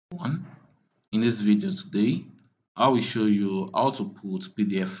In this video today, I will show you how to put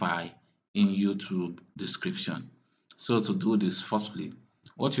PDF file in YouTube description. So to do this, firstly,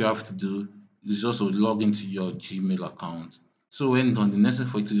 what you have to do is just to log into your Gmail account. So when done, the next thing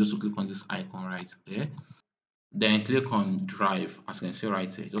for you to just to click on this icon right here, then click on Drive. As you can see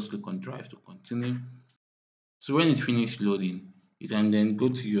right here, just click on Drive to continue. So when it's finished loading, you can then go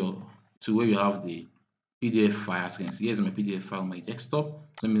to where you have the PDF file. As you can see, here's my PDF file on my desktop.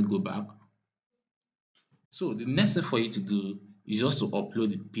 Let me go back. So the next thing for you to do is just to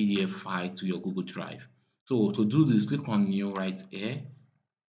upload the PDF file to your Google Drive. So to do this, click on New right here,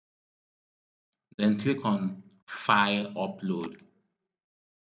 then click on File Upload.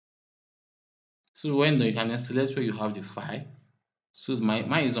 So when you can then select where you have the file. So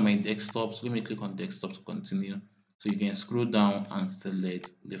mine is on my desktop. So let me click on desktop to continue. So you can scroll down and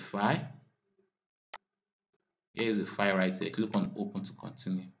select the file. Here is the file right here. Click on Open to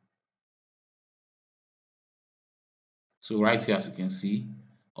continue. So right here, as you can see,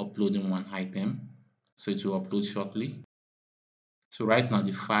 uploading one item. So it will upload shortly. So right now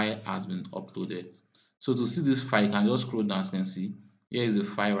the file has been uploaded. So to see this file, you can just scroll down. As you can see, here is the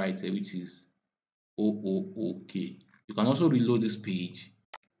file right here, which is OOOK. You can also reload this page.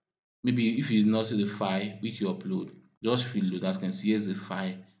 Maybe if you did not see the file which you upload, just reload. As you can see, here's the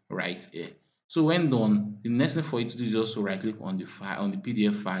file right here. So when done, the next thing for you to do is just to right click on the file, on the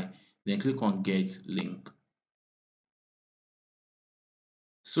PDF file, then click on Get Link.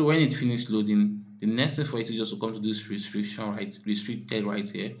 So when it finished loading, the next thing for you to just to come to this restricted right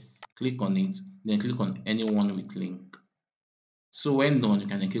here, click on it, then click on anyone with link. So when done, you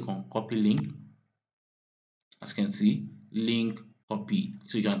can then click on copy link. As you can see, link copied.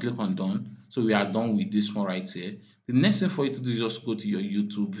 So you can click on done. So we are done with this one right here. The next thing for you to do is just go to your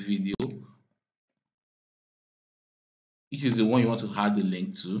YouTube video, which is the one you want to add the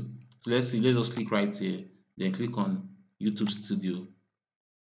link to. So let's see, let's just click right here, then click on YouTube Studio.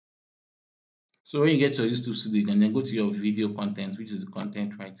 So when you get to your YouTube Studio, you can then go to your video content, which is the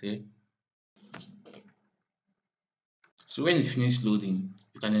content right here. So when it's finished loading,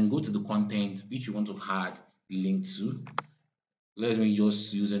 you can then go to the content which you want to add the link to. Let me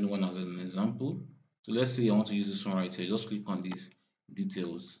just use anyone as an example. So let's say I want to use this one right here. Just click on this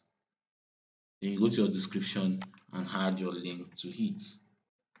details. Then you go to your description and add your link to it.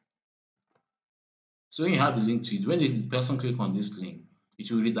 So when you add the link to it, when the person click on this link, it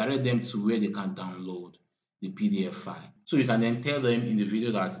will redirect them to where they can download the PDF file. So you can then tell them in the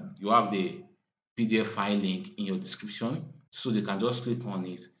video that you have the PDF file link in your description, so they can just click on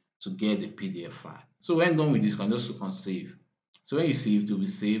it to get the PDF file. So when done with this, you can just click on save. So when you save, it will be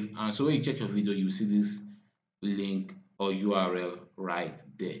saved, and so when you check your video, you will see this link or URL right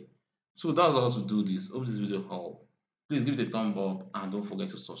there. So that's how to do this. Hope this video helped. Please give it a thumb up and don't forget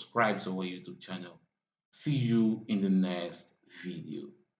to subscribe to our YouTube channel. See you in the next video.